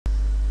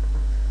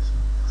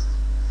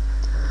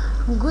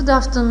Good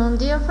afternoon,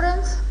 dear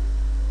friends.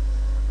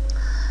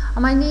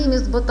 My name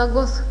is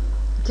Botagos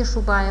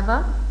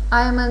Keshubayeva.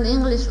 I am an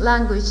English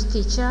language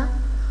teacher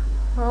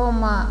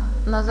from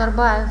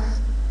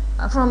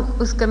from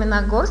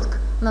Uсть-Каменогорск,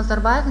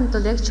 Nazarbayev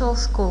Intellectual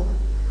School.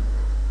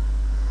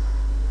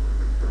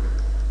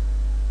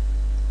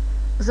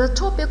 The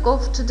topic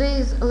of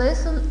today's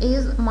lesson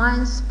is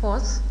mind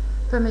sports,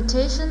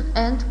 permutation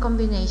and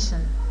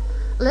combination.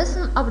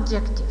 Lesson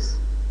objectives.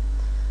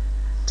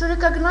 To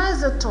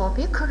recognize the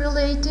topic,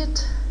 related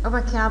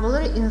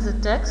vocabulary in the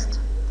text,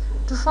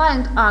 to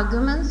find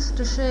arguments,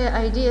 to share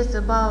ideas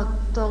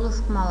about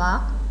Tolsk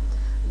Malak,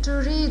 to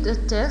read a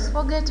text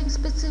for getting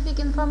specific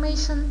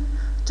information,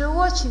 to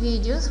watch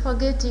videos for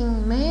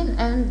getting main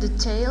and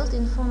detailed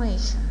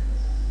information.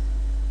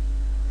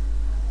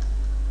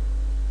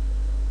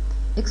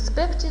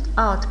 Expected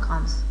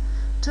outcomes.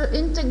 To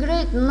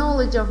integrate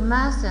knowledge of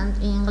math and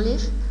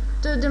English,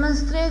 to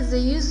demonstrate the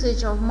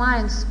usage of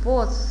mind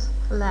sports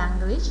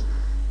language,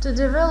 to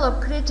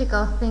develop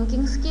critical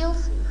thinking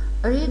skills,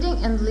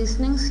 reading and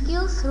listening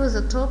skills through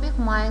the topic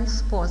mind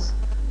sports,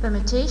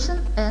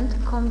 permutation and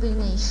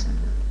combination.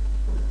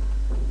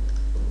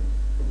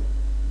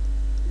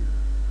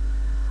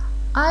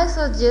 I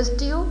suggest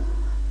you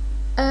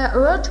a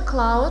word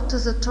cloud to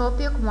the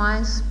topic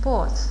mind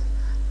sports.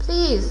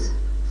 Please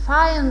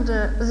find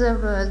the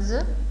words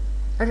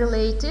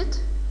related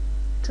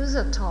to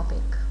the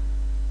topic.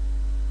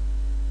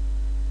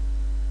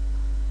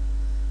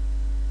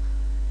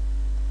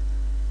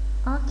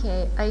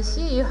 Okay, I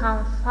see you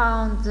have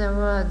found the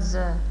words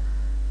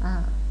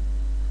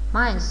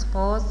mind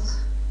sports,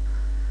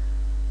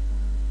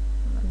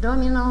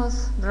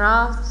 dominoes,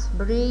 drafts,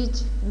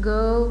 bridge,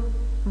 go,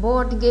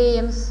 board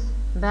games,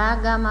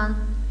 backgammon,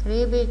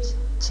 cribbage,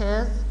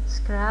 chess,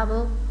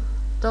 Scrabble,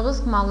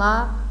 Tolsk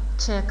Malak,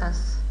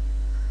 checkers.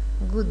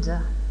 Good.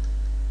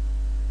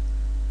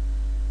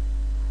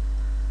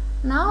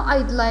 Now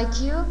I'd like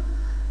you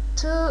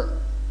to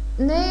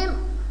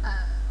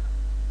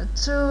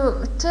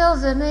tell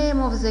the name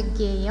of the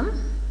game,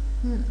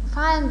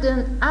 find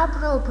an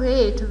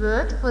appropriate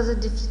word for the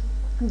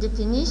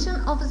definition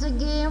of the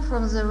game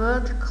from the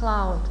word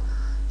cloud.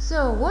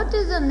 So, what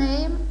is the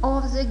name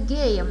of the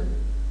game?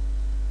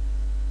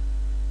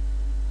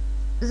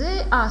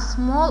 They are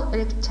small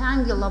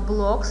rectangular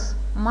blocks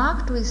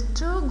marked with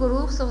two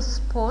groups of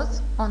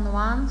spots on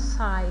one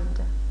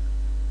side.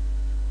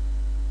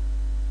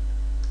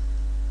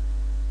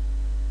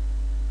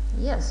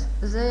 Yes,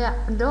 they are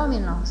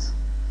dominoes.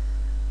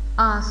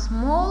 Are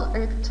small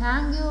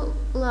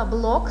rectangular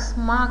blocks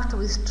marked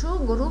with two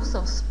groups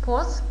of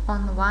spots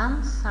on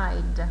one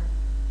side.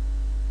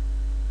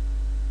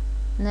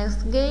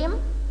 Next game.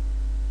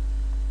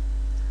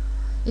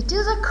 It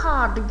is a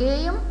card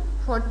game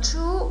for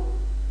 2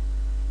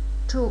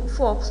 to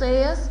 4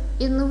 players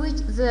in which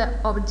the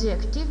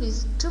objective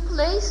is to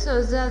play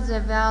so that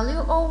the value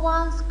of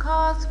one's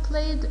cards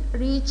played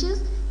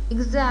reaches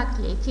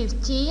exactly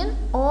 15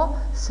 or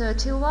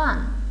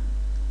 31.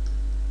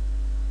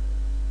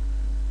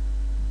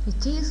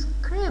 It is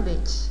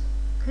cribbage.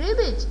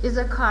 Cribbage is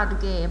a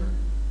card game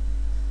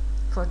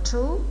for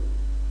 2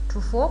 to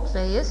 4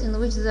 players in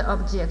which the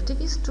objective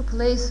is to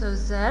play so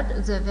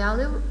that the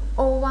value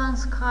of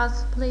one's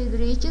cards played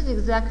reaches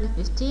exactly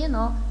 15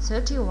 or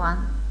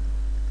 31.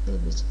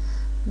 Cribbage.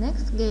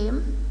 Next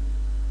game.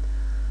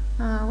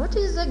 What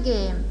is the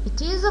game? It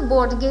is a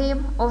board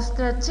game of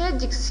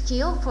strategic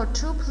skill for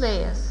 2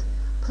 players,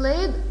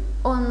 played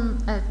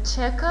on a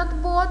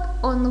checkered board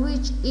on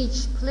which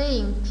each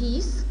playing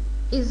piece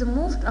is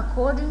moved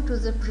according to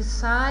the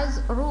precise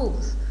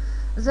rules.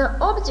 The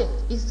object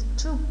is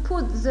to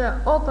put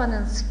the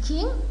opponent's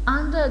king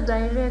under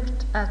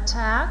direct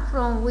attack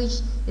from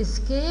which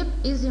escape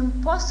is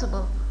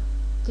impossible.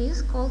 It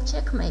is called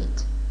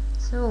checkmate.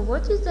 So,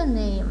 what is the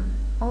name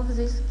of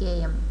this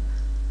game?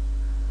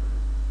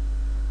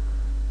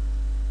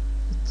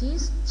 It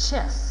is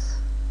chess.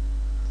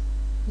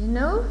 You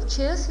know,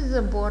 chess is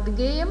a board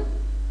game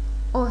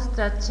of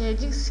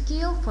strategic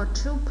skill for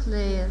 2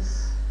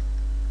 players.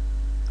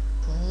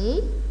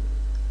 Okay.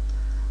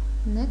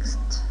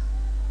 Next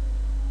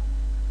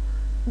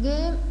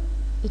game.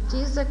 It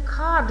is a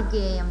card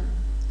game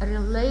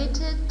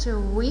related to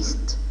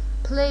whist,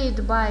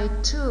 played by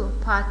 2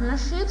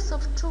 partnerships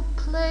of 2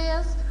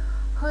 players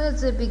who at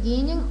the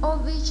beginning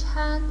of each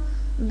hand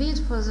bid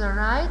for the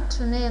right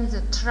to name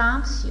the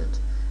trump suit,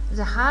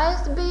 the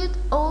highest bid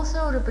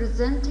also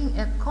representing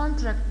a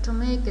contract to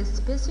make a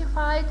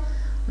specified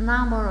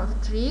number of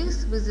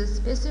tricks with the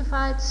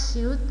specified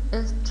suit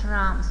as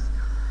trumps.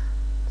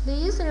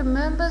 Please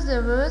remember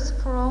the words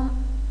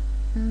from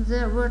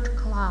the word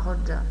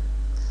cloud.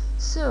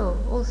 So,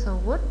 also,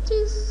 what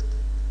is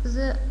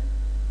the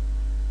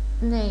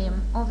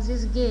name of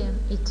this game?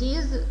 It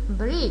is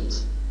bridge.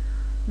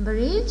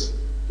 Bridge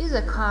is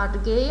a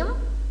card game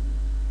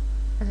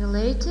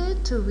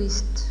related to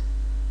whist,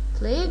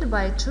 played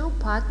by 2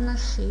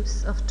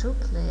 partnerships of 2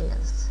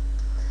 players.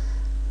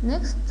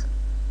 Next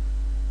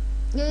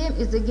game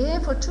is a game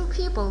for 2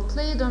 people,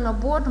 played on a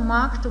board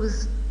marked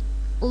with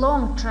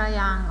long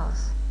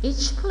triangles.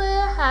 Each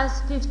player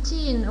has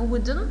 15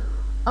 wooden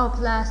or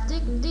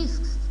plastic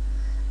discs.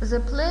 The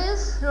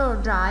players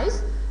throw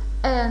dice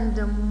and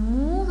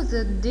move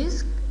the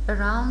disc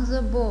around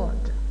the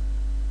board.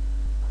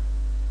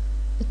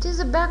 It is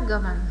a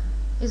backgammon.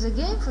 It's a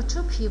game for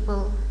two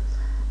people.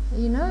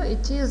 You know,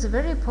 it is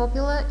very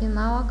popular in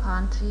our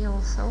country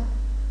also.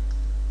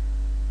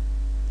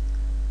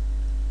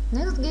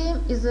 Next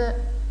game is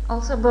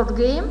also a board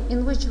game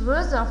in which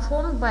words are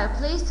formed by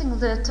placing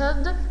the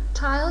lettered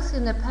tiles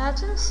in a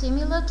pattern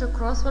similar to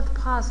crossword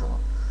puzzle.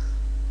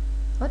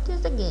 What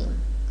is the game?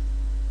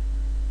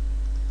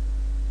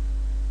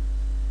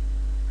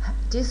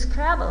 It is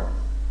Scrabble.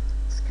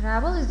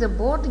 Scrabble is a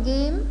board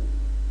game,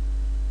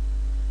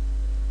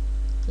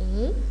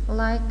 okay,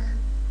 like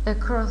a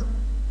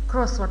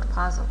crossword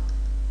puzzle.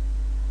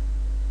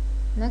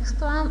 Next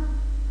one,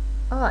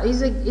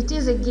 it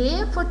is a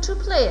game for two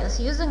players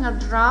using a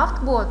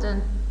draft board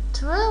and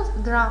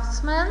 12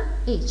 draftsmen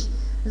each.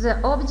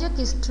 The object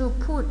is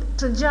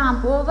to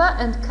jump over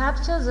and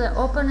capture the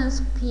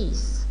opponent's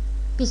pieces.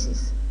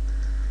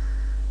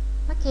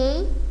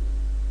 Okay.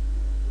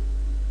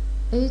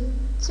 It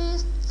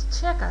is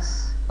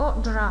checkers or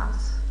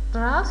drafts.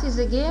 Drafts is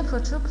a game for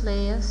two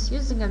players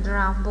using a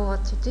draft board.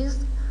 It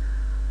is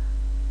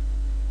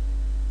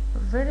a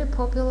very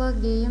popular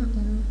game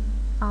in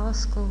our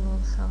school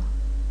also.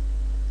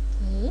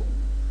 Okay.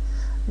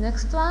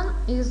 Next one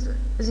is,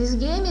 this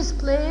game is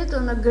played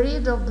on a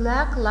grid of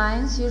black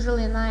lines,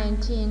 usually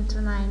 19 to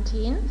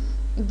 19.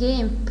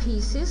 Game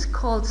pieces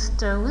called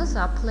stones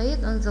are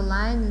played on the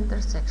line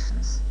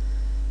intersections.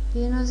 Do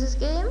you know this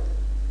game?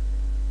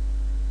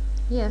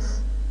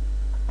 Yes,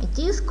 it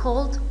is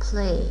called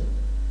play.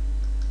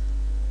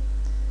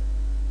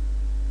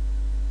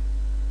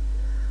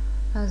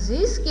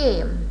 This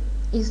game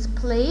is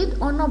played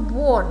on a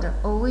board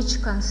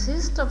which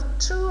consists of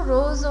 2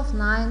 rows of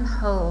 9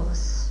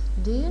 holes.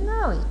 Do you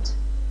know it?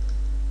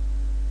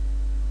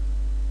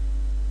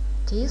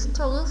 It is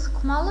Tolus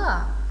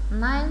Khmala,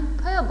 9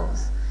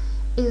 pebbles.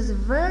 It is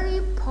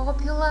very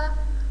popular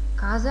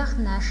Kazakh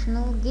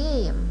national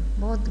game,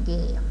 board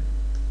game.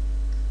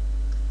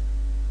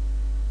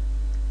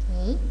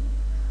 Okay.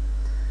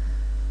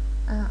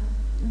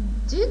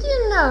 Did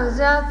you know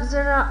that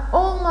there are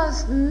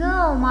almost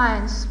no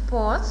mind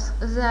sports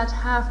that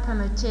have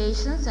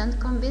permutations and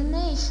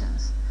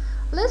combinations?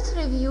 Let's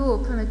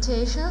review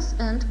permutations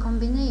and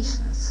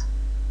combinations.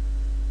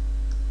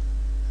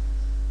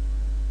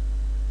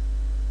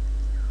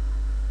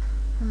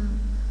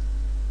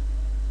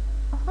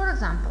 For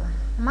example,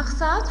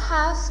 Maksat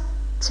has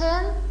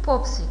 10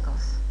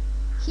 popsicles.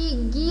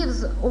 He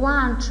gives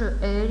one to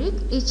Eric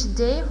each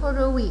day for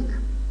a week.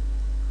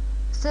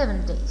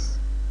 7 days.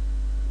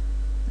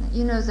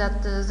 You know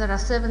that there are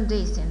 7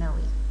 days in a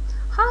week.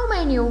 How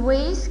many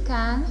ways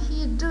can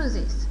he do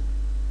this?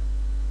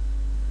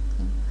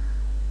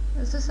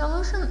 The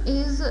solution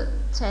is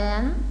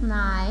 10,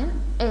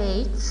 9,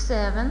 8,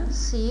 7,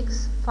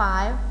 6,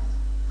 5,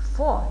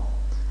 4.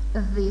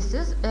 This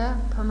is a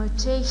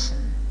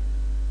permutation.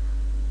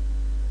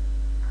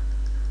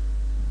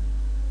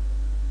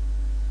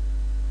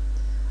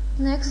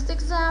 Next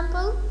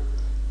example.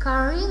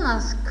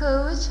 Karina's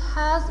coach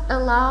has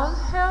allowed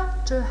her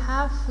to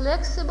have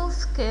flexible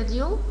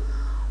schedule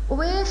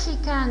where she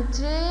can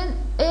train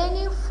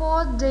any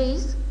 4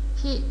 days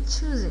he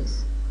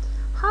chooses.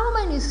 How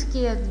many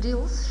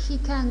schedules she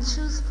can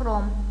choose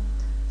from?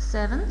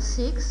 7,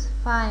 6,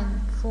 5,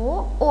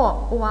 4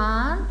 or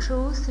 1,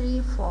 2,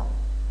 3, 4.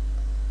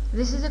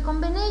 This is a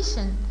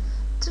combination.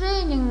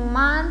 Training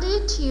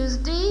Monday,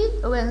 Tuesday,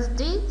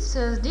 Wednesday,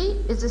 Thursday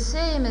is the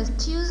same as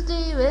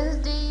Tuesday,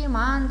 Wednesday,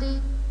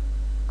 Monday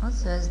or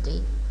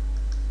Thursday.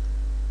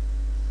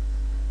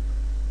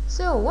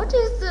 So what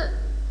is the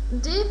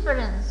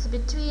difference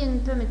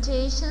between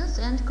permutations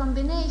and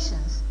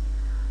combinations?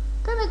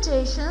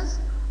 Permutations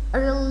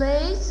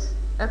relate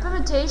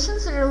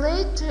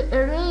to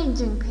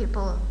arranging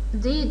people,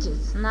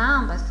 digits,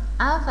 numbers,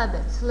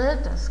 alphabets,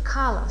 letters,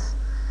 colors.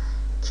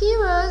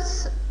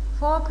 Keywords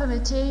for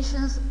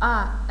permutations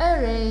are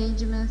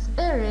arrangements,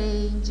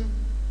 arrange.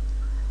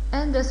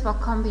 And as for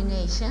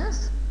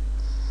combinations,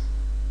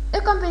 a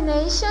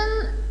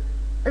combination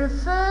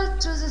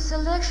refers to the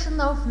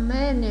selection of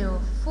menu,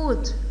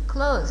 food,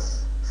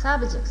 clothes,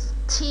 subjects,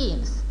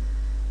 teams.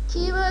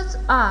 Keywords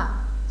are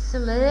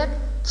select,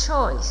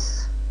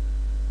 choice.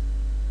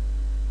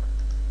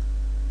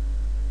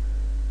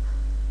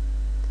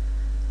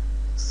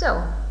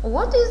 So,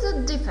 what is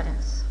the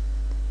difference?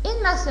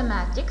 In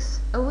mathematics,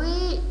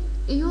 we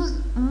use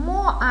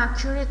more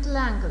accurate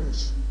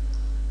language.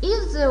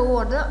 If the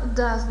order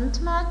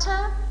doesn't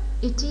matter,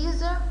 it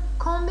is a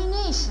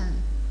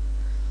combination.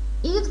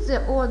 If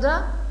the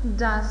order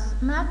does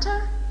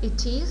matter,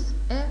 it is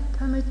a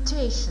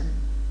permutation.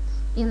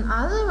 In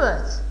other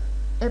words,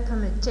 a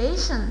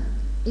permutation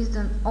is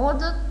an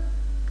ordered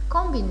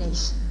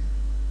combination.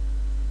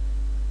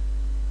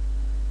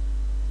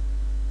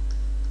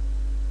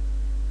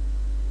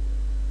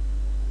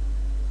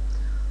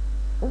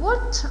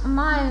 What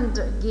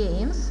mind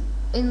games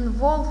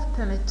involve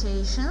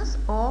permutations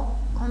or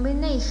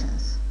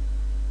combinations.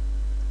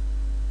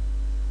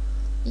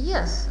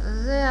 Yes,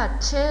 there are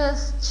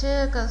chess,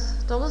 checkers,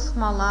 Toulouse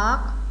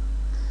Malak.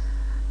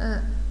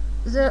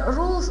 The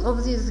rules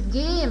of these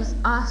games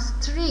are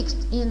strict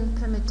in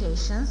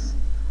permutations,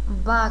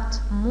 but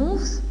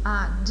moves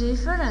are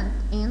different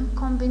in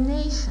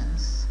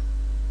combinations.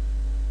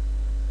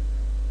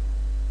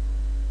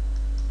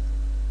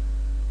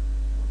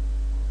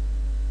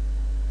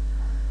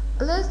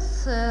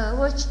 Let's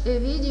watch a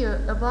video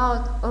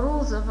about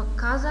rules of a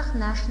Kazakh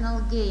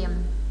national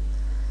game.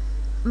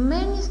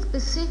 Many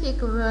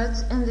specific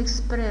words and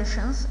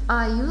expressions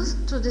are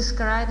used to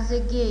describe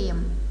the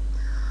game.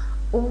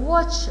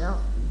 Watch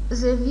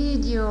the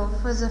video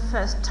for the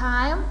first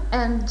time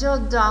and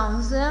jot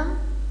down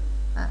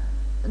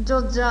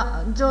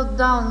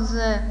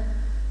the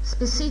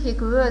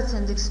specific words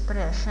and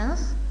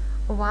expressions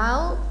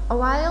while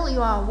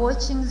you are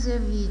watching the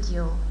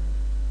video.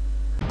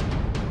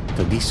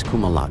 Togisku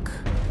Malak.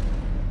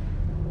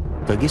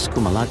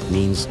 Togisku Malak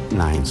means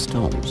 9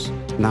 stones.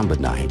 Number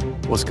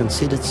 9 was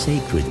considered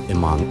sacred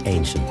among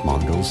ancient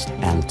Mongols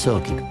and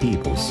Turkic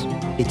peoples.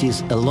 It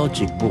is a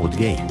logic board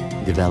game,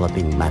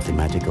 developing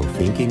mathematical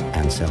thinking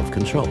and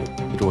self-control.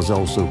 It was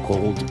also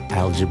called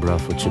algebra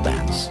for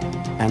Chibans.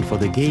 And for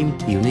the game,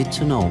 you need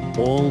to know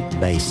all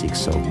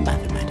basics of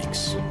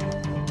mathematics.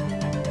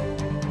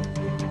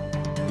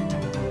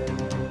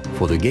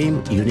 For the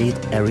game, you need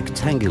a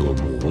rectangular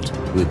board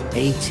with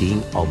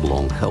 18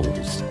 oblong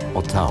holes,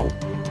 or tau.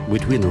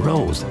 Between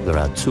rows, there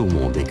are 2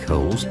 more big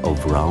holes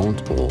of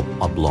round or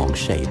oblong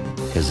shape,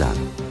 kazan.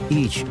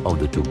 Each of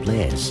the 2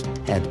 players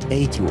had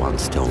 81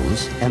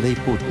 stones and they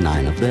put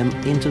 9 of them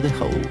into the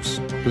holes.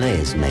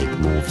 Players make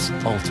moves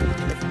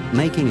alternately.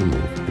 Making a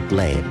move, the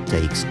player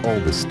takes all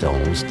the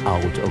stones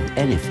out of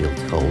any filled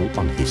hole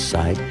on his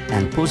side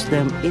and puts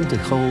them into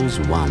holes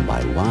one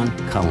by one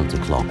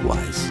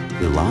counterclockwise.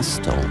 The last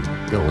stone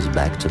goes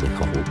back to the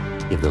hole.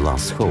 If the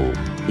last hole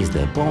is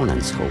the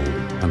opponent's hole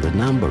and the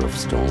number of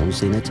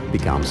stones in it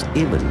becomes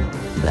even,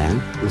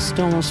 then the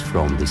stones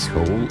from this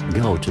hole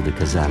go to the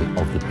kazan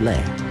of the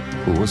player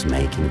who was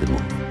making the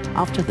move.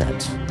 After that,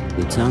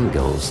 the turn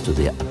goes to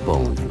the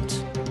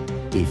opponent.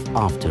 If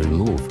after a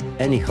move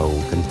any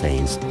hole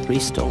contains 3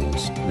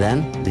 stones,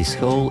 then this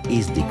hole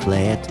is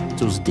declared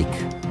tuzdik,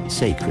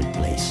 sacred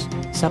place.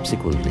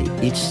 Subsequently,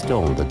 each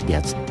stone that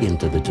gets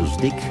into the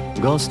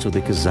tuzdik goes to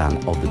the kazan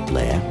of the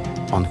player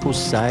on whose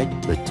side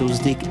the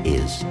tuzdik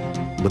is.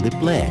 But the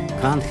player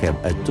can't have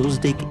a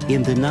tuzdik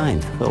in the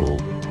 9th hole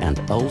and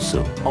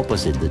also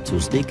opposite the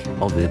tuzdik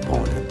of the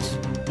opponent.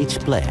 Each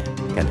player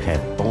can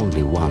have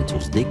only 1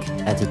 tuzdik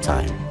at a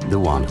time. The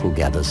one who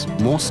gathers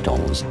more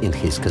stones in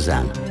his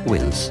kazan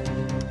wins.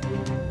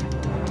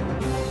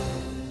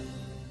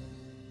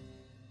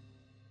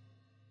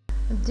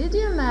 Did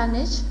you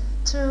manage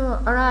to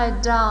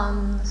write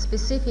down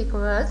specific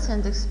words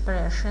and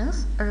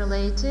expressions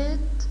related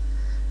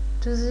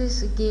to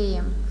this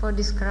game for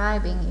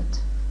describing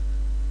it?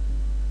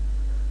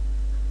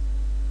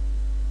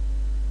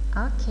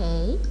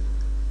 Okay,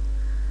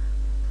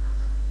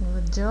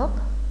 good job.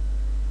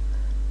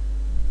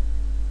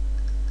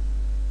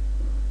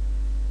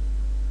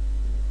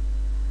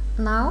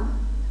 Now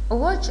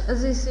watch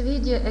this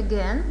video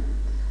again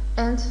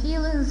and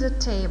fill in the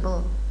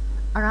table.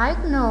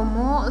 Write no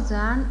more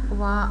than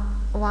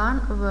one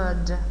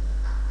word.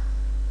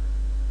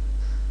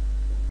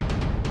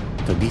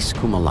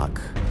 Togisku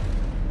Malak.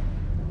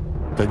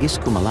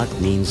 Togisku Malak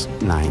means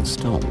 9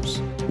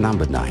 stones.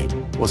 Number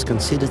 9 was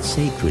considered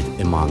sacred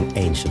among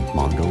ancient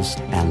Mongols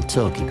and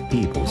Turkic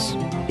peoples.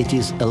 It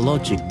is a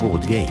logic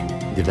board game,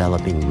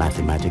 developing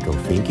mathematical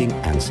thinking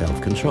and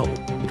self-control.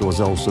 It was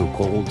also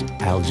called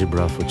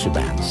algebra for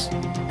Chibans.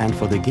 And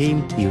for the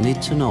game, you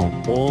need to know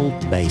all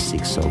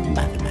basics of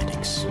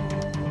mathematics.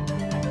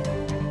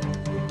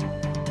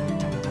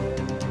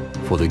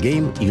 For the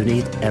game, you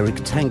need a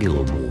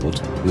rectangular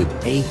board with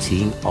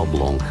 18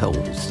 oblong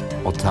holes,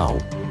 or tau.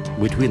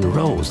 Between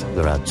rows,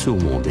 there are 2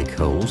 more big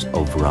holes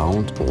of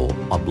round or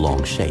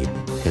oblong shape,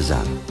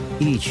 kazan.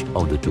 Each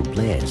of the 2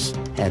 players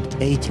had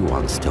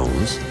 81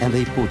 stones and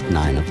they put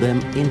 9 of them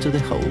into the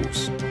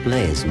holes.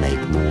 Players make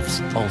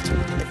moves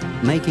alternately.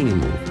 Making a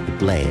move, the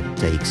player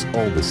takes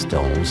all the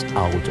stones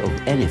out of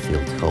any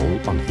filled hole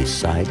on his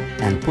side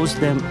and puts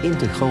them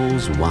into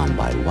holes one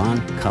by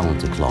one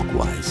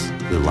counterclockwise.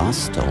 The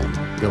last stone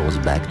goes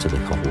back to the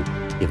hole.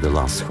 If the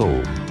last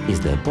hole is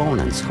the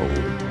opponent's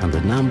hole and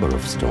the number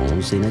of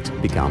stones in it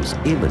becomes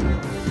even,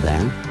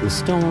 then the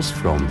stones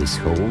from this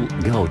hole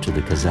go to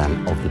the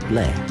kazan of the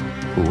player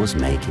who was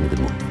making the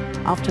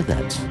move. After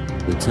that,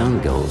 the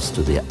turn goes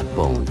to the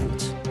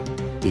opponent.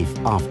 If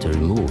after a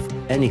move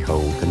any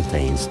hole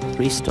contains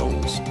 3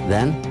 stones,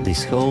 then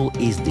this hole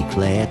is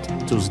declared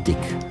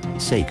tuzdik,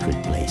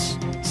 sacred place.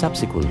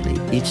 Subsequently,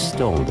 each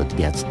stone that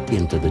gets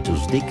into the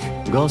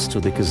tuzdik goes to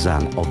the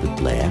kazan of the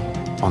player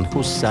on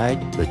whose side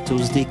the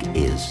tuzdik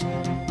is.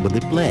 But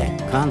the player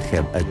can't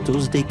have a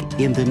tuzdik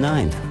in the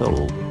 9th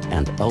hole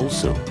and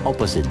also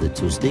opposite the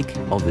tuzdik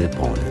of the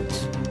opponent.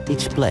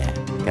 Each player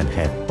can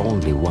have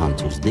only one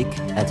toothpick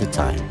at a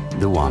time.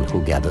 The one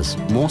who gathers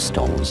more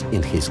stones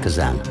in his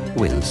kazan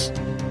wins.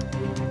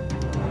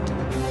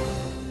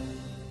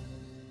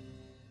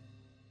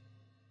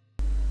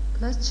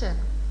 Let's check.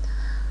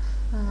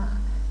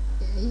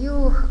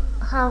 You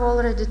have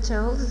already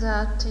told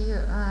that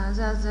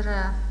there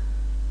are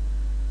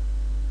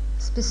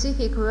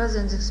specific words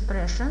and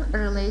expressions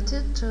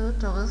related to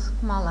Toğız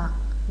Kumalak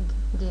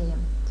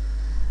game.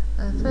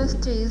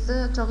 First is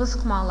Toğız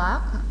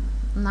Kumalak,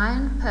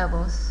 9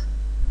 pebbles.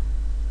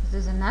 This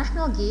is a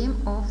national game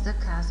of the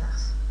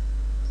Kazakhs.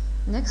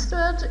 Next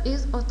word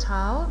is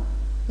Otau.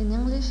 In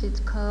English it's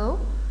ko,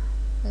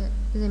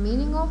 the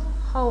meaning of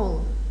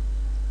whole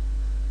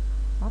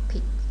or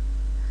pit.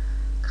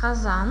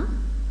 Kazan,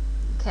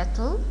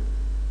 kettle.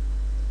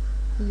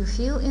 You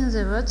fill in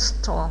the word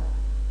store.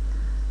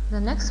 The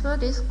next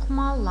word is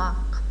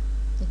Kumalak.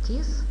 It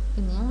is,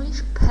 in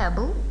English,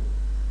 pebble.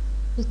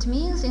 It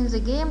means in the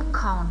game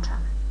counter.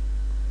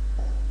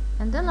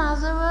 And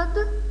another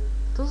word,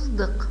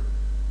 tuzdık.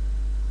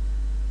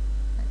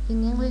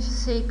 In English,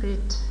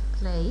 sacred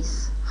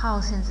place,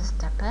 house in the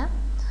steppe.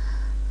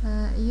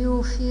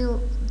 You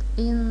fill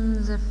in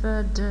the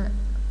third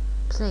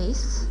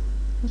place,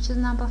 which is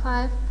number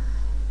 5.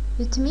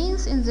 It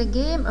means in the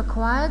game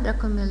acquired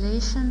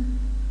accumulation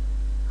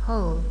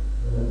whole.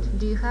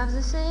 Do you have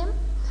the same?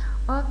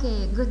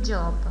 Okay, good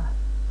job.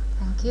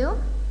 Thank you.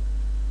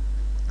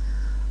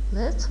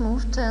 Let's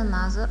move to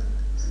another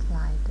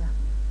slide.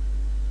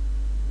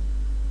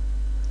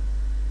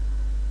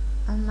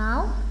 And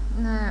now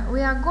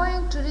we are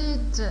going to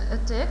read a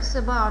text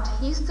about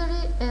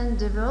history and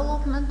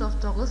development of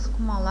Toğız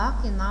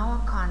Kumalak in our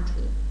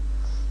country.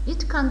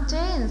 It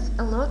contains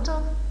a lot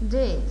of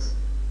dates.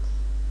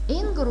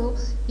 In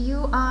groups,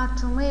 you are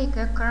to make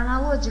a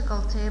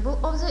chronological table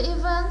of the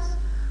events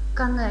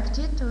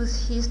connected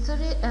with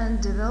history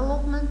and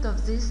development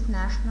of this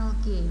national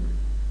game.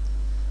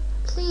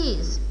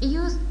 Please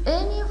use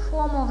any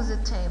form of the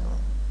table.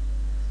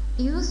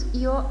 Use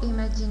your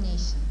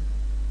imagination.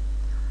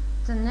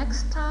 The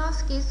next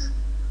task is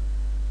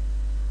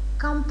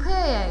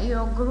compare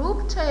your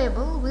group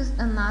table with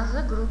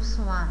another group's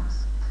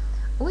ones.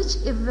 Which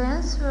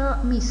events were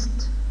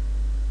missed?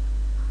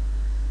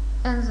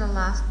 And the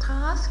last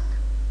task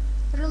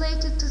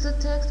related to the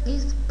text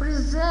is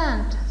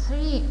present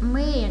 3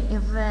 main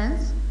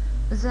events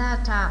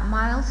that are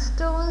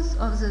milestones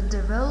of the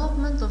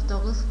development of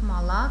Toğız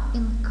Kumalak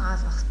in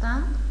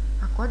Kazakhstan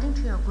according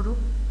to your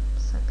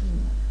group's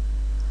opinion.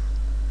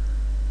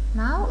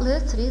 Now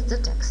let's read the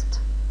text.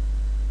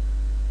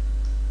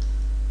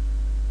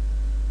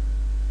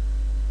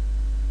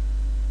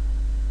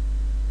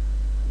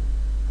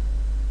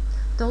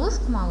 Toğız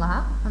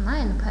Kumalak,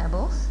 9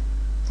 pebbles,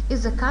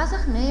 is the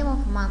Kazakh name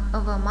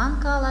of a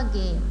Mankala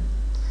game.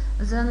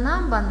 The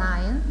number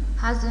 9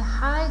 has a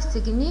high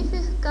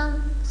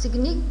significance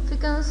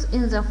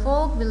in the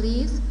folk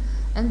beliefs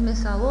and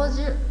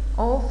mythology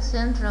of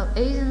Central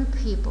Asian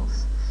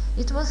peoples.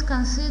 It was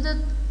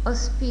considered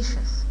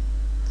auspicious.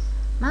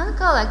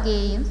 Mankala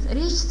games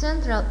reached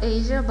Central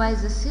Asia by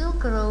the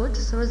Silk Road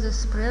through the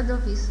spread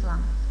of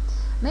Islam.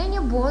 Many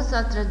boards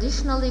are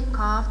traditionally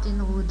carved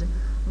in wood,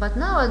 but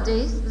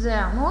nowadays they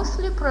are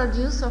mostly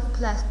produced of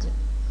plastic.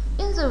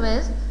 In the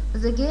West,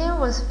 the game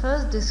was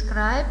first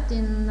described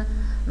in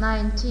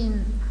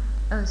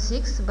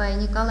 1906 by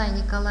Nikolai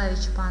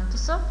Nikolaevich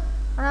Pantusov,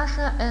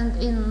 Russia, and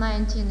in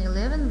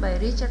 1911 by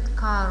Richard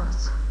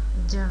Karus,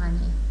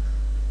 Germany.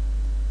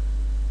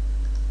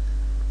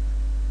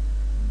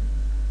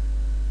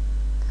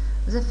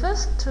 The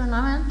first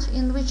tournament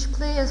in which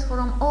players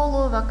from all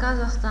over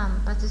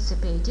Kazakhstan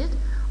participated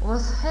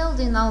was held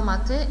in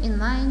Almaty in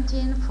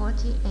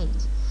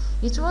 1948.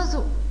 It was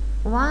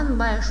won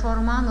by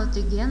Shorman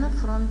Otegenov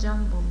from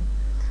Jambul.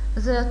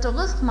 The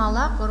Toğız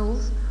Kumalak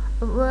rules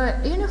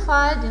were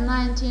unified in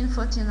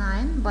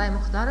 1949 by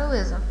Mukhtar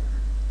Avezov,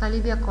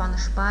 Talibek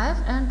Qonishbayev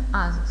and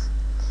others.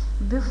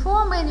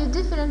 Before, many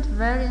different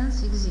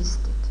variants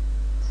existed.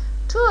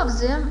 2 of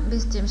them,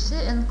 Bestemshi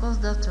and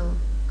Kozdatu,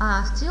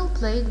 are still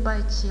played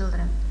by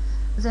children.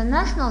 The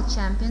national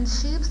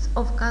championships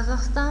of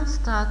Kazakhstan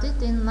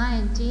started in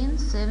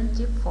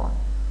 1974.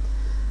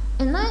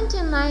 In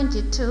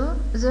 1992,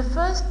 the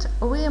first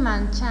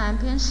Women's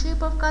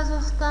Championship of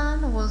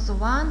Kazakhstan was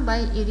won by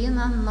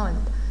Irina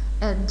Nold,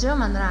 a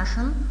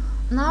German-Russian,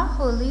 now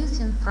who lives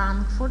in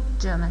Frankfurt,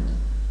 Germany.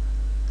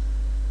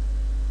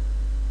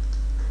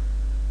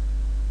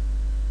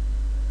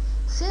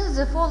 Since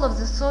the fall of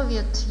the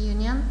Soviet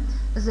Union,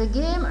 the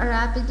game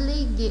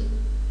rapidly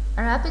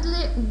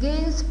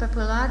gains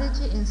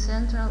popularity in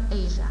Central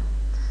Asia.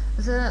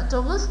 The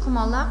Toğız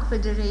Kumalak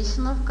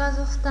Federation of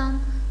Kazakhstan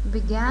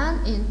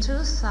began in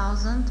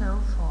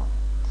 2004.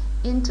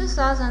 In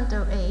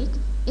 2008,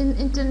 an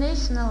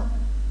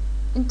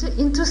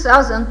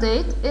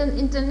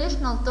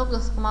international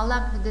Toğız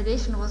Kumalak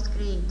Federation was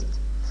created.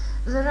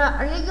 There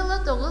are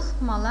regular Toğız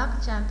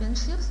Kumalak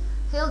championships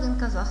held in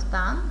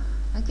Kazakhstan,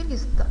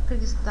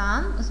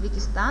 Kyrgyzstan,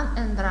 Uzbekistan,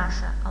 and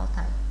Russia,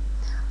 Altai.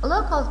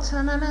 Local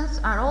tournaments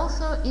are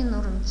also in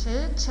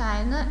Urumqi,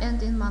 China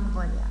and in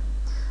Mongolia.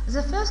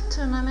 The first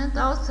tournament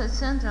outside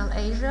Central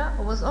Asia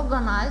was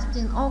organized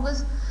in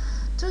August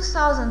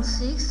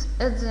 2006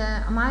 at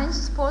the Mind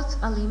Sports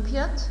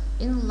Olympiad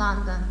in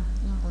London,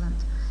 England.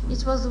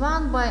 It was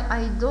won by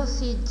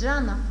Aydosi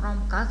Jana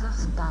from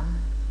Kazakhstan.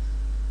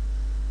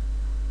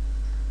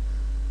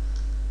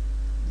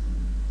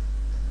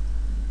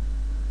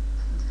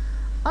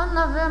 On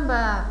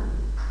November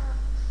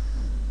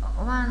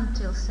 1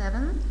 till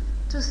 7,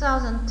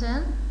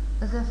 2010,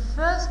 the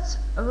first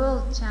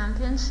World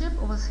Championship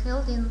was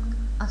held in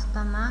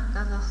Astana,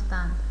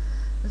 Kazakhstan.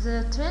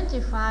 The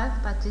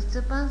 25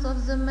 participants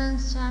of the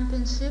Men's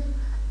Championship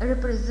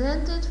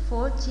represented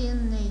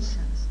 14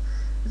 nations.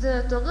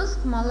 The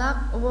Togusk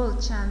Malak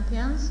World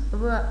Champions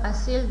were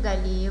Asil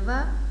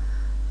Daliyeva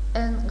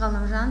and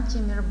Galamjan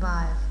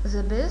Timirbayev.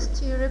 The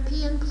best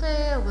European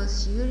player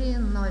was Yuri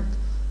Nold.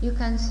 You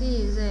can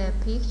see the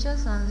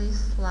pictures on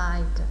this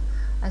slide.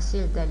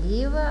 Asil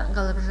Daliyeva,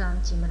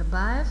 Galamjan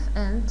Timirbayev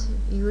and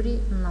Yuri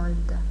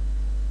Nold.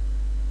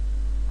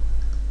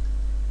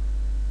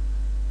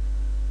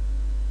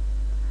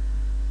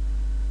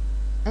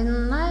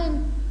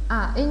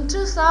 In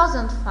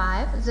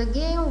 2005, the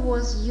game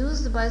was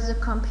used by the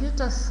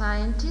computer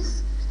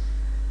scientist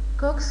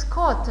Cox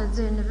Scott at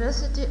the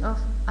University of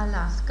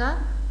Alaska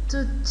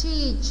to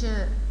teach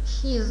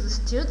his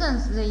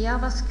students the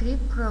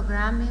JavaScript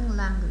programming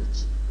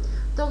language.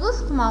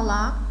 Togusk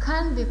Malak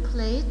can be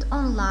played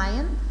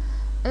online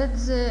at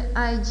the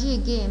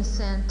IG Game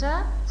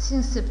Center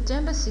since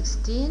September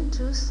 16,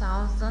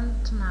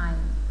 2009,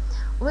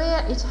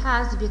 where it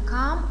has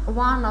become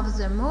one of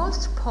the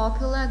most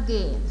popular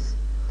games.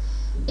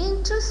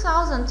 In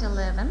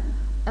 2011,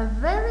 a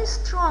very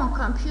strong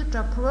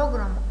computer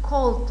program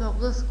called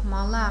Togusk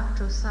Malak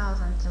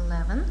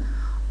 2011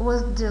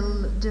 was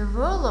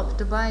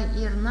developed by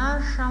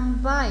Irnar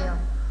Shambayev,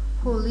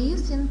 who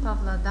lives in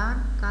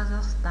Pavlodar,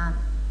 Kazakhstan.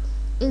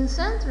 In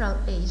Central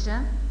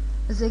Asia,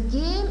 the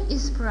game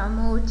is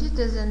promoted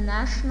as a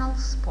national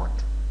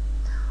sport.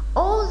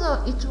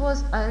 Although it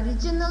was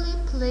originally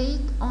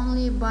played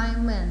only by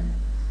men,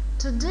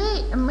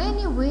 today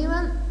many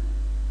women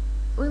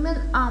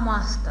are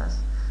masters.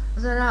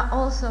 There are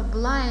also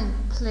blind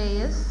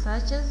players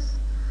such as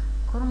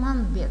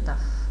Kurmanbetov.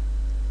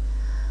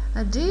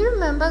 Do you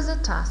remember the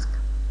task?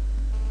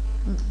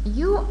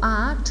 You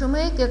are to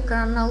make a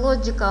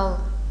chronological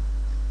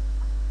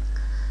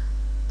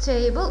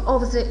table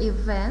of the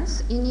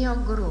events in your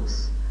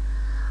groups.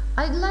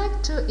 I'd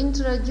like to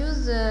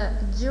introduce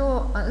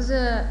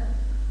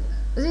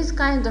these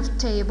kind of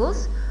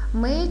tables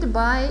made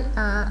by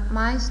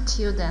my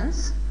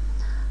students.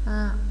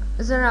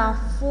 There are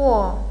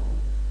 4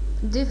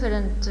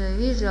 different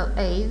visual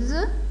aids.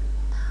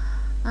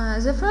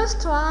 The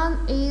first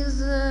one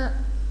is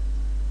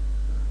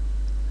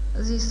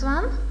this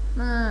one.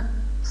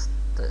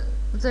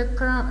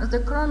 The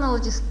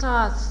chronology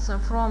starts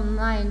from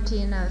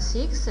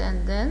 1906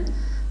 and then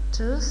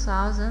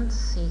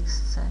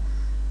 2006.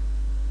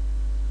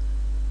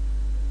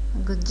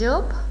 Good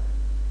job.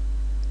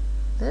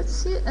 Let's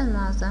see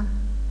another.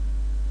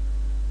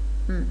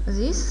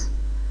 This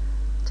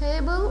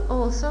table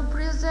also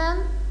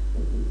presents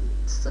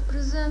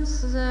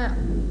the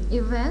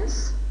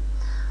events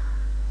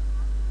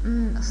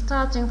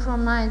starting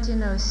from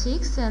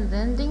 1906 and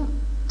ending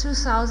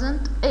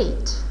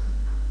 2008.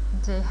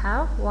 They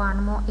have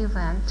one more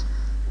event.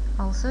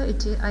 Also,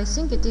 I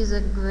think it is a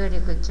very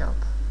good job.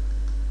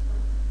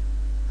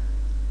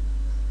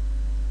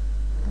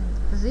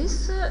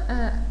 This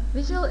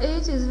visual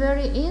aid is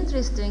very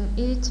interesting.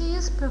 It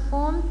is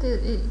performed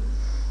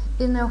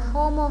in a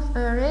form of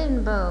a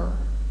rainbow.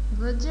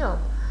 Good job.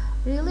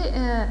 Really,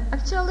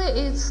 actually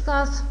it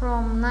starts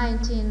from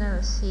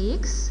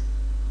 1906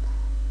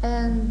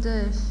 and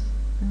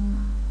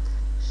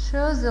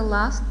shows the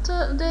last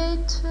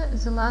date.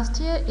 The last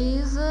year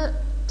is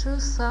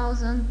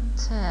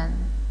 2010.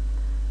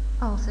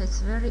 Also, it's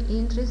very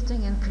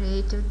interesting and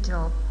creative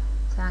job.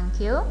 Thank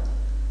you.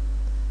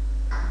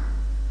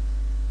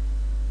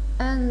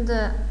 And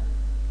the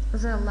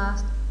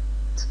last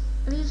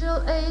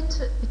visual aid,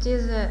 it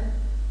is a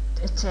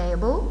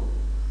table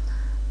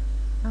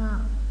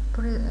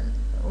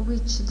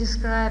which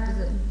describes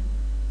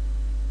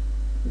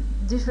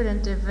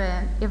different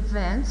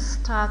events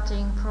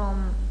starting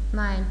from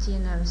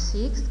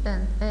 1906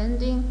 and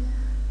ending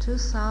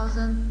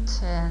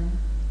 2010.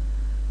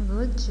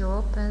 Good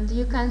job. And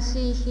you can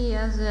see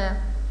here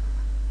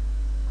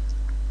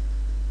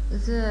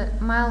the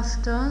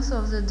milestones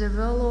of the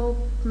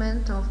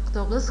development of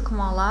Togusk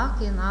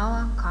Malak in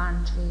our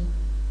country.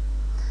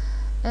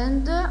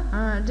 And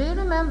do you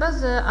remember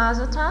the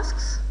other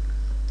tasks?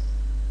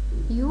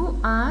 You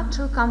are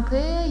to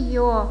compare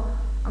your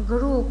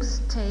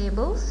groups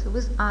tables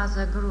with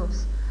other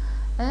groups,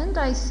 and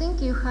I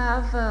think you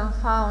have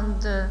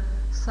found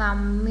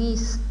some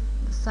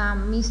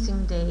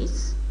missing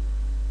dates.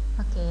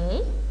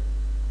 Okay.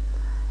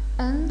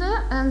 And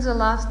the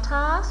last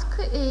task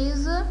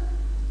is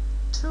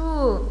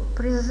to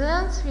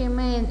present 3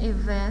 main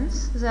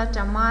events that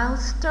are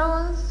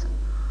milestones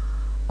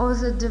of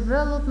the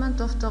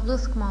development of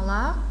Togosk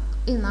Malak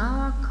in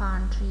our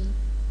country.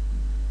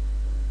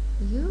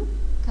 You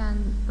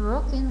can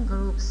work in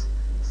groups.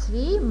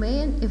 3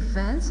 main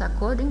events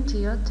according to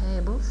your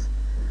tables,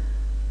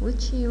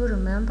 which you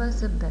remember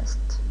the best.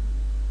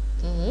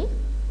 Okay?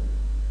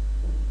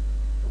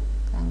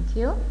 Thank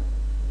you.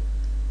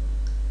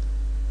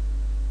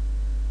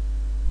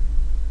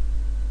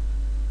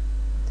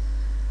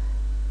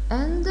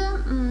 And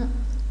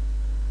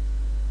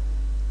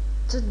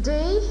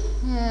today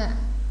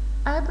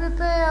I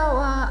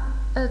prepare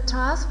a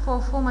task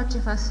for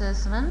formative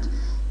assessment.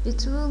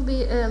 It will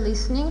be a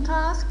listening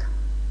task.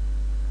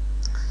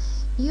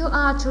 You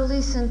are to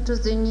listen to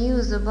the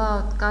news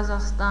about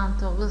Kazakhstan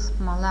Togosk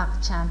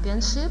Malak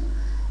Championship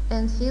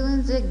and fill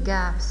in the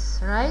gaps.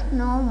 Write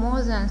no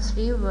more than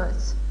 3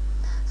 words.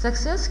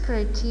 Success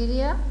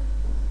criteria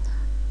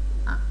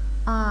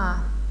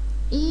are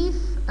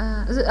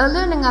the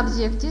learning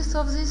objectives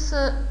of this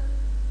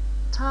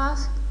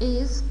task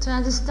is to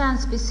understand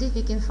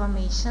specific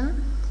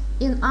information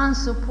in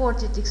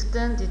unsupported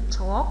extended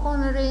talk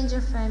on a range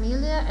of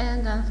familiar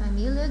and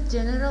unfamiliar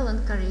general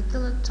and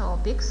curricular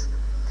topics,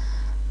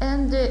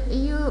 and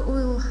you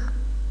will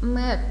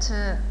meet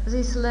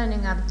this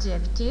learning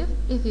objective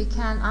if you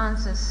can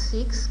answer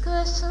 6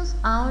 questions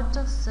out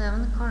of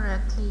 7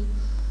 correctly.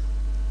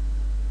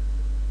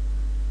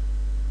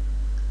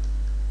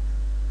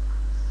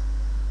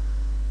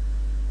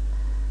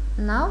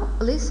 Now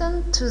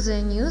listen to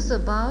the news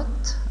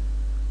about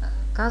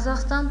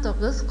Kazakhstan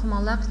Togosk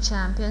Malak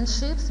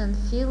Championships and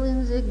fill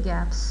in the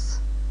gaps.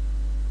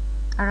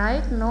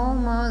 Write no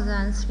more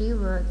than 3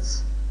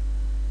 words.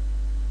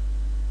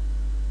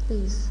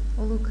 Please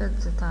look at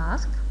the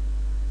task.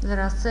 There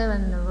are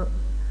 7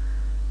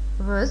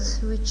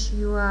 words which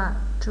you are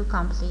to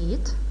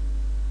complete.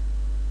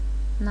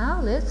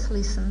 Now let's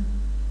listen.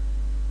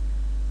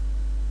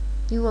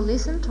 You will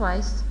listen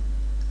twice.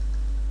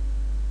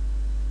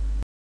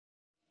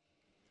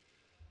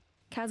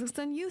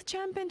 Kazakhstan Youth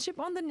Championship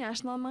on the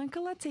National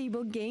Mankala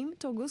Table game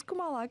Togosk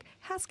Malak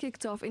has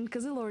kicked off in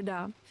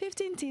Kızılorda.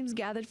 15 teams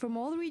gathered from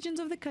all regions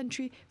of the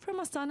country, from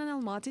Astana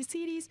and Almaty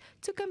cities,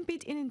 to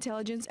compete in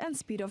intelligence and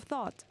speed of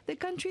thought. The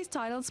country's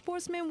titled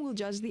sportsmen will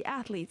judge the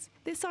athletes.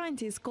 The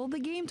scientists called the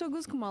game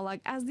Togosk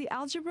Malak as the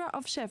algebra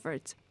of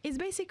Shepard. Its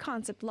basic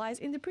concept lies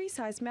in the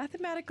precise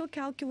mathematical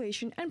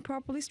calculation and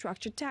properly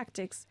structured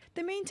tactics.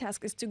 The main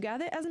task is to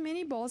gather as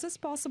many balls as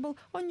possible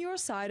on your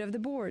side of the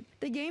board.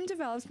 The game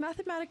develops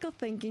mathematical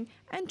thinking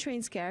and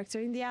trains character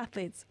in the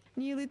athletes.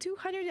 Nearly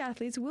 200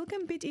 athletes will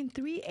compete in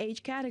 3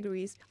 age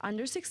categories: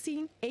 under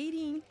 16,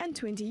 18 and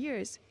 20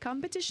 years.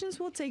 Competitions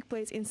will take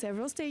place in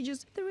several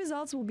stages. The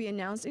results will be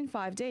announced in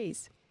 5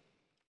 days.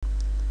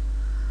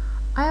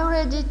 Are you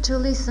ready to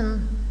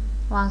listen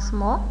once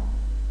more?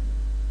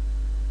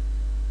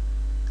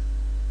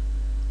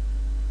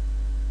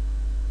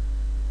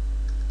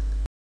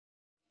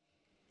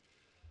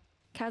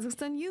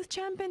 Kazakhstan Youth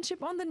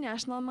Championship on the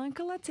National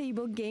Mankala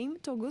Table game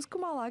Togosk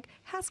Malak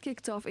has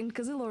kicked off in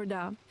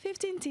Kızılorda.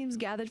 15 teams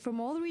gathered from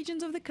all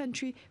regions of the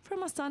country,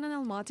 from Astana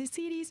and Almaty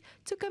cities,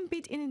 to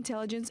compete in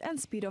intelligence and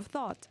speed of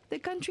thought. The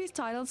country's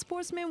titled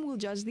sportsmen will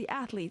judge the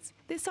athletes.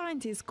 The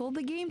scientists called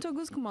the game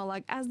Togosk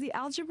Malak as the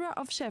algebra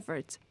of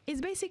Shepard. Its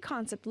basic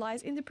concept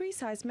lies in the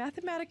precise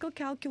mathematical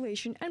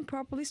calculation and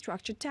properly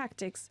structured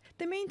tactics.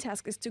 The main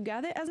task is to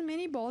gather as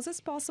many balls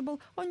as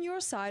possible on your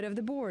side of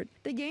the board.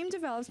 The game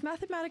develops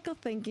mathematical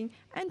thinking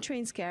and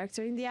trains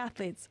character in the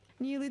athletes.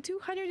 Nearly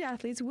 200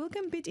 athletes will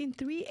compete in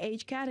 3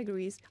 age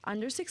categories: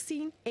 under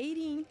 16,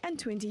 18 and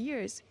 20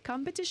 years.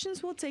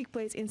 Competitions will take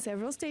place in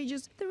several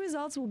stages. The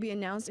results will be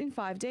announced in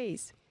 5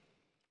 days.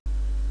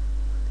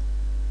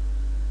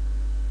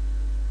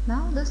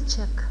 Now let's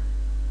check.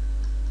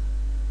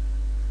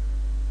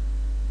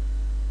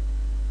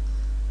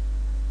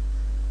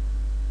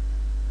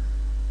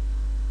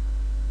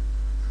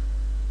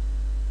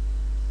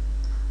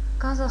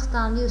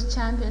 Kazakhstan Youth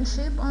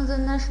Championship on the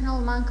National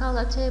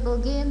Mankala Table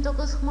game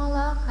Togosk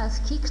Malak has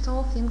kicked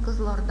off in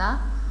Kızılorda.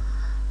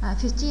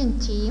 15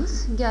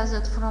 teams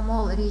gathered from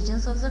all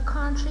regions of the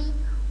country,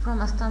 from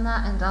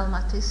Astana and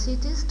Almaty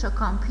cities, to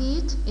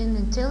compete in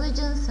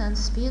intelligence and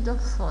speed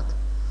of thought.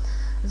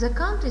 The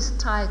country's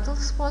titled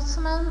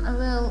sportsmen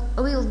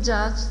will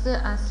judge the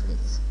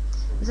athletes.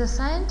 The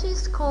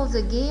scientists call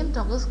the game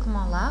Togosk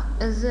Malak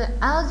as the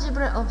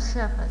algebra of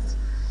Shepard.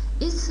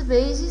 Its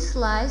basis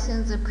lies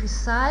in the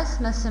precise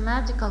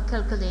mathematical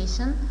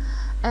calculation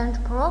and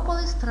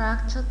properly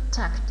structured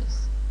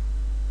tactics.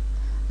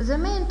 The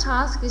main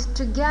task is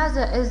to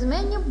gather as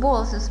many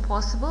balls as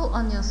possible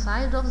on your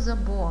side of the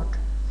board.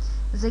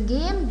 The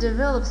game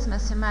develops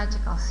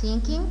mathematical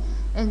thinking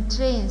and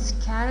trains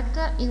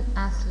character in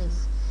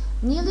athletes.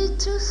 Nearly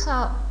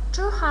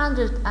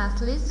 200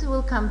 athletes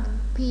will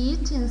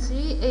compete in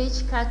 3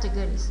 age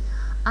categories: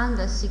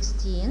 under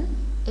 16,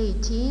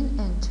 18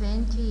 and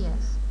 20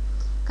 years.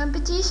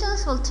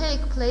 Competitions will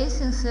take place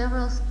in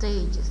several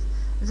stages.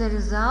 The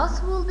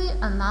results will be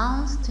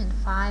announced in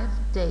 5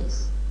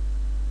 days.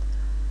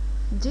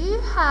 Do you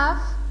have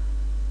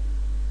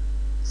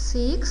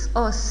 6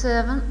 or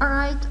 7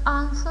 right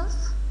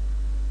answers?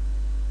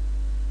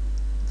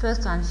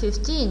 First one,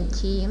 15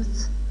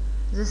 teams.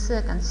 The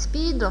second,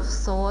 speed of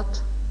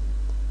thought.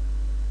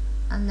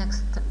 And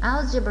next,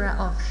 algebra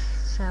of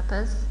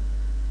shapes.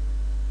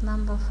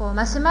 Number 4,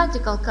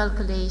 mathematical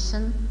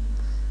calculation.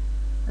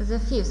 The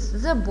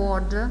fifth, the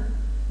border.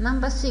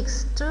 Number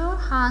 6,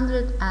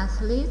 200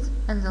 athletes.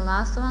 And the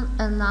last one,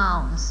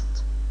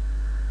 announced.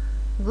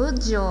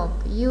 Good job.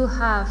 You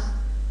have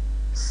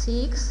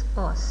 6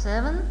 or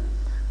 7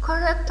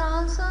 correct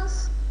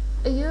answers.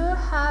 You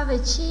have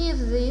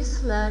achieved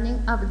this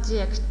learning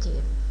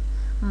objective.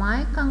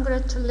 My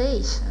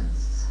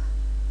congratulations.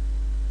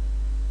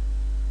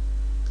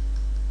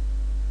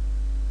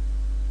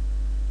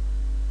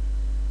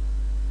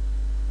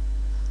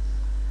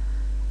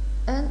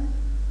 And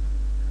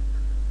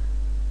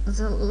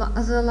the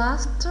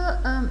last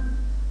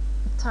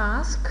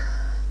task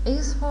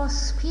is for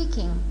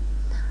speaking.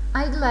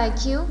 I'd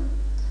like you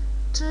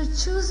to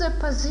choose a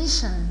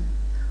position.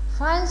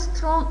 Find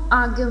strong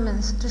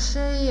arguments to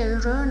share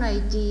your own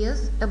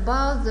ideas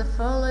about the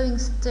following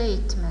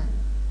statement.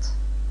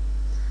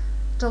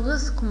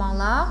 Togus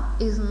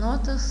Kumalak is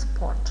not a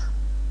sport.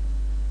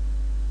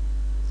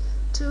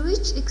 To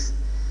which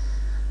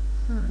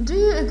do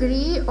you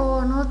agree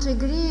or not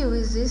agree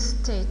with this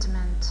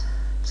statement?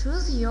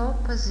 Choose your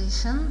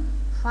position.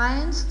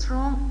 Find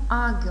strong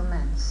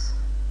arguments.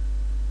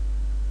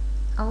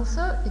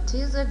 Also, it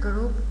is a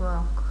group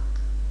work.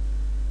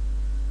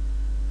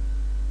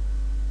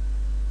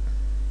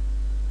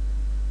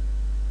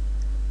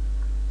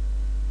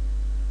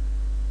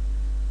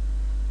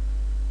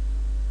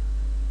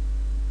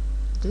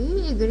 Do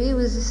you agree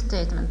with this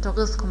statement?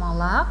 Togus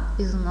Kumalak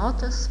is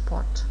not a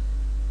sport.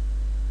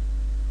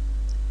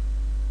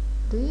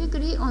 Do you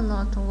agree or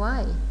not?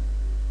 Why?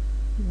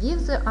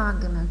 Give the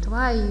argument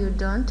why you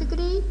don't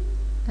agree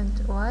and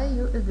why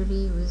you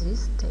agree with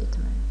this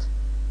statement.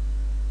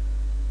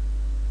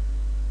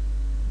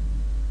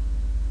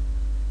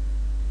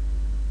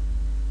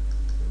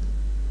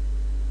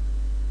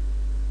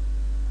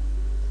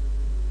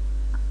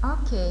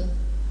 Okay,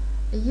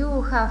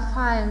 you have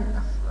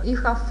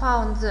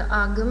found the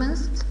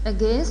arguments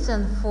against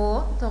and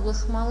for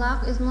Togus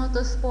Kumalak is not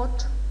a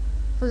sport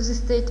for this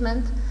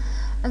statement.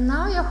 And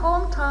now your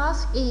home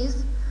task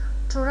is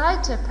to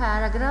write a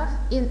paragraph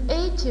in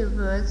 80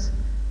 words,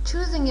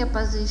 choosing a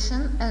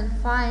position and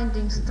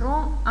finding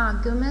strong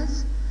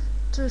arguments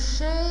to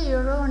share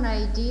your own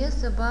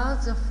ideas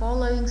about the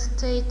following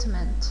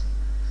statement.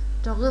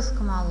 Togus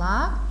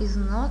Kumalak is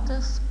not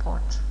a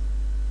sport.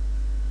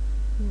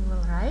 You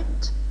will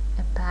write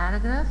a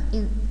paragraph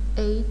in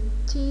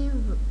 80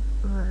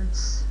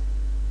 words.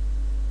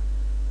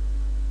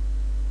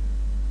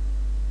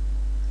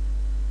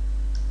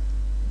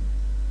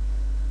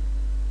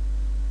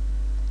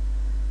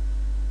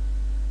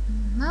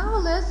 Now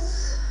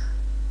let's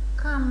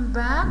come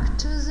back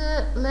to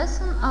the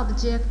lesson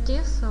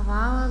objectives of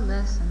our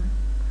lesson.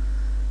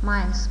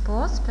 Mind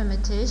sports,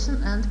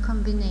 permutation and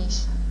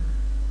combination.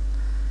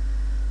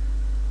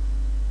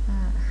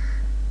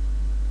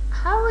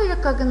 How we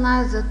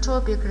recognize the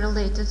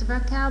topic-related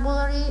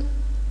vocabulary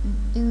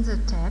in the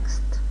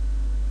text?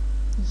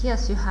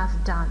 Yes, you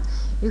have done.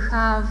 You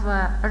have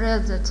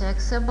read the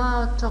text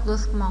about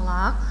Togus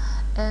Kumalak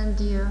and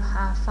you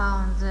have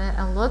found there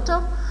a lot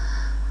of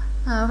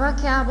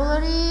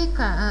vocabulary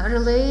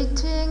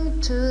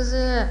relating to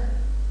the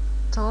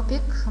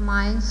topic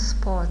mind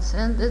sports.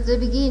 And at the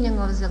beginning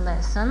of the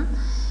lesson,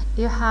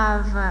 you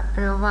have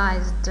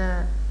revised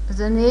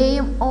the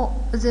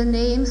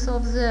names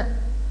of the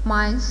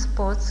mind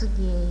sports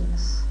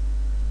games.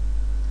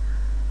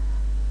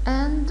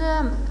 And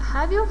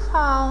have you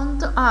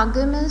found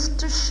arguments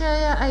to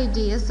share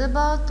ideas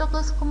about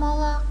Togus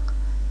Kumalak?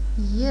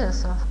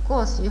 Yes, of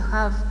course, you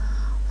have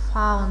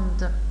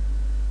found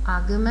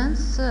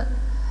arguments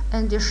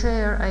and you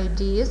share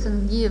ideas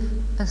and gave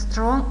a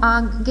strong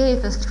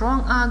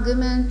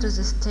argument to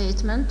the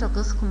statement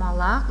Togus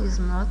Kumalak is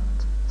not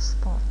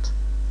sport.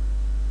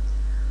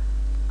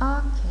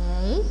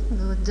 Okay,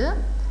 good.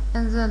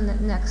 And the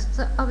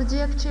next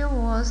objective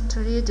was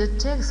to read the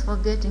text for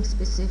getting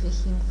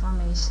specific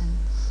information.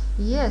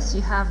 Yes,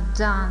 you have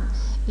done.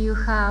 You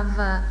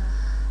have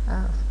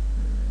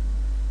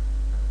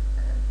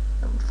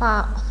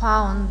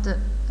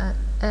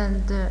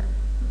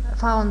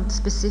found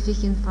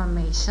specific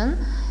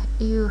information.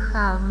 You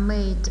have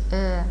made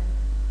a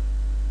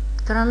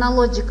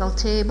chronological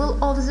table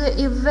of the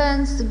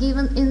events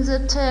given in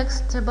the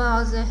text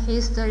about the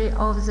history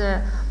of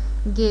the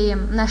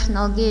game,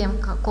 national game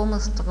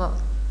Togus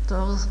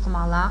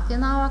Kumalak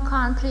in our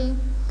country.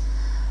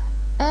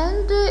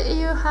 And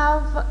you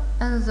have,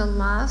 and the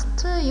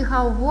last, you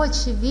have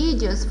watched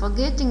videos for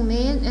getting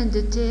main and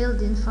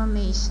detailed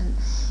information.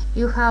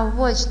 You have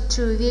watched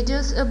 2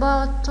 videos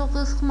about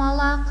Togus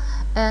Kumalak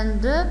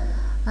and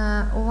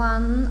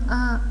one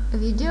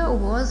video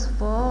was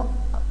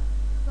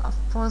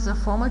for the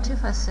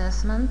formative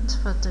assessment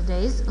for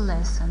today's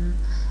lesson,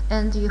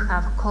 and you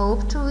have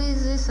coped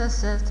with this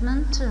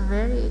assessment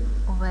very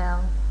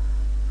well.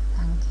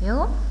 Thank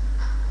you.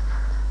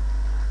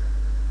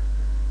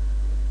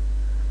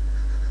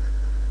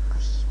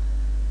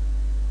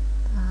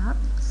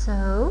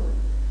 So,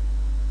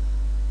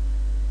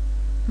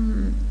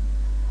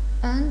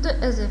 and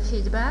as a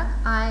feedback,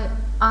 I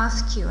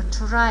ask you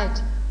to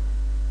write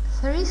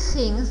 3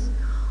 things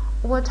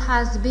what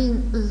has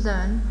been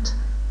learned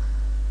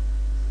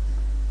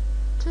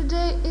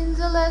today in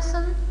the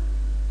lesson,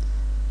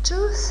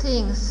 2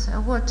 things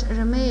what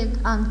remained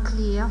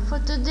unclear for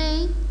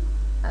today,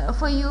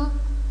 for you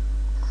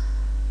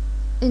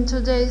in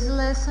today's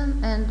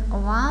lesson, and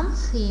 1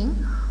 thing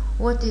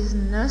what is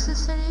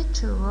necessary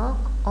to work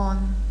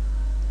on.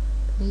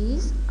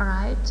 Please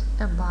write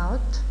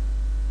about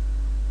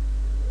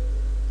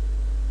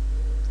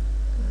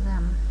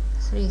them.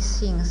 3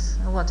 things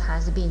what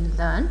has been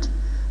learned,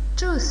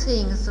 2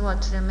 things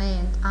what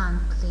remained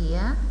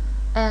unclear,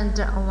 and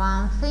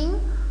 1 thing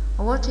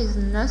what is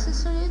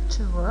necessary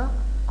to work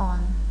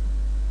on.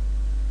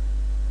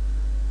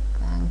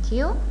 Thank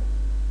you.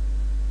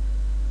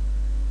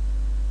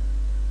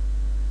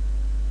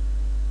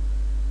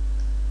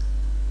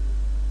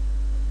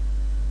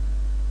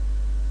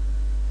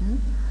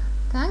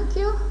 Thank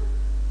you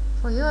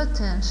for your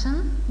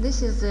attention.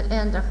 This is the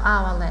end of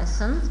our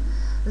lesson.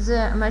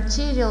 The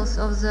materials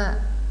of the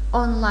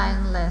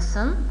online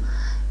lesson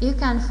you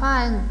can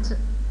find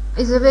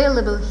is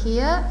available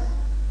here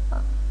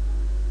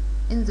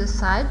in the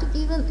site,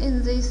 given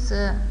in this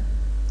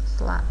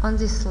on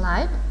this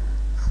slide.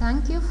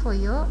 Thank you for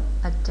your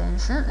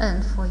attention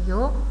and for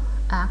your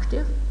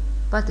active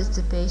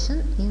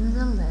participation in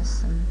the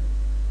lesson.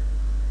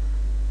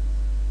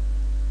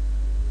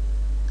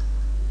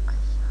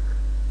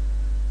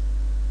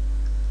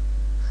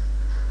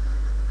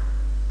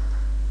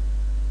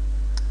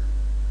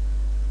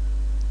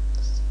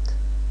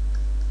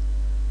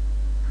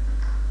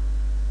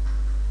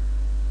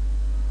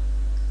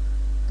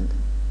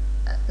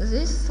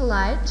 This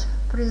slide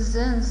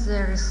presents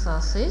the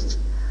resources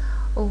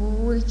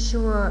which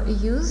were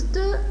used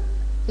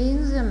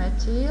in the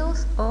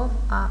materials of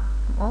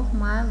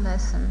my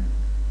lesson.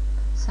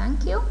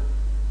 Thank you.